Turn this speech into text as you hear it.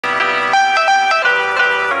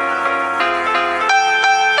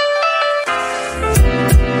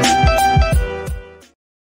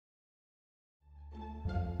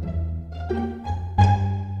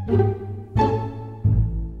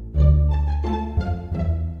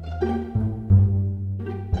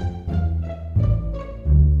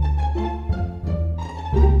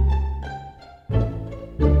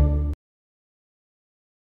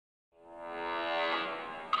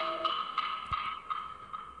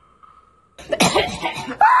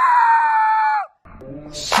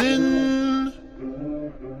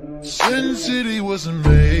Sin City wasn't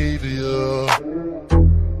made for you.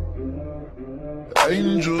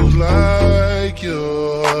 Angels like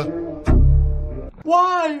you.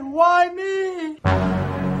 Why? Why me?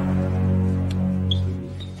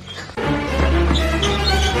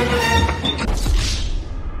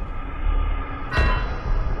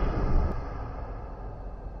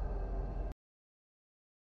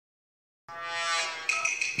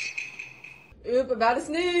 Oop, about to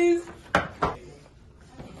sneeze.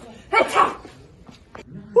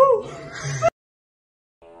 Woo.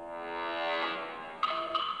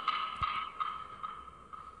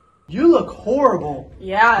 You look horrible.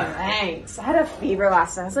 Yeah, thanks. I had a fever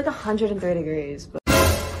last night. It's like 103 degrees. But...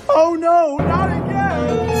 Oh no, not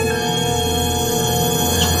again!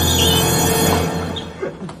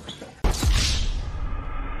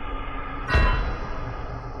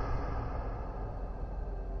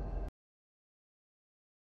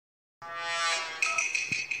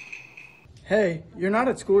 Hey, you're not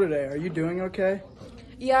at school today. Are you doing okay?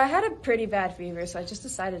 Yeah, I had a pretty bad fever, so I just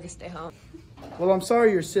decided to stay home. Well, I'm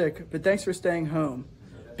sorry you're sick, but thanks for staying home.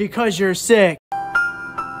 Because you're sick.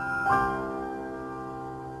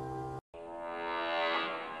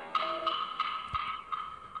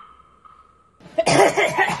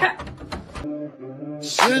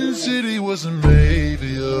 Sin City wasn't made for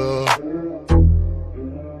you.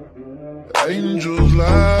 Angels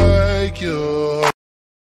like you.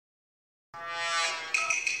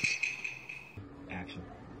 Action.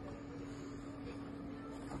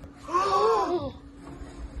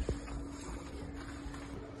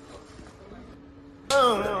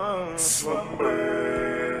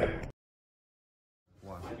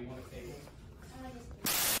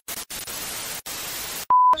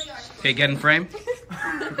 Okay, get in frame.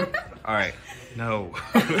 All right. No.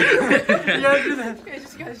 You gotta do that.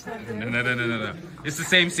 No. It's the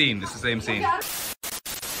same scene. It's the same scene.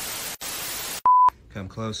 Come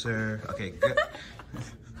closer. Okay, good.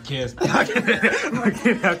 Kiss. I'm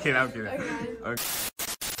kidding. Okay.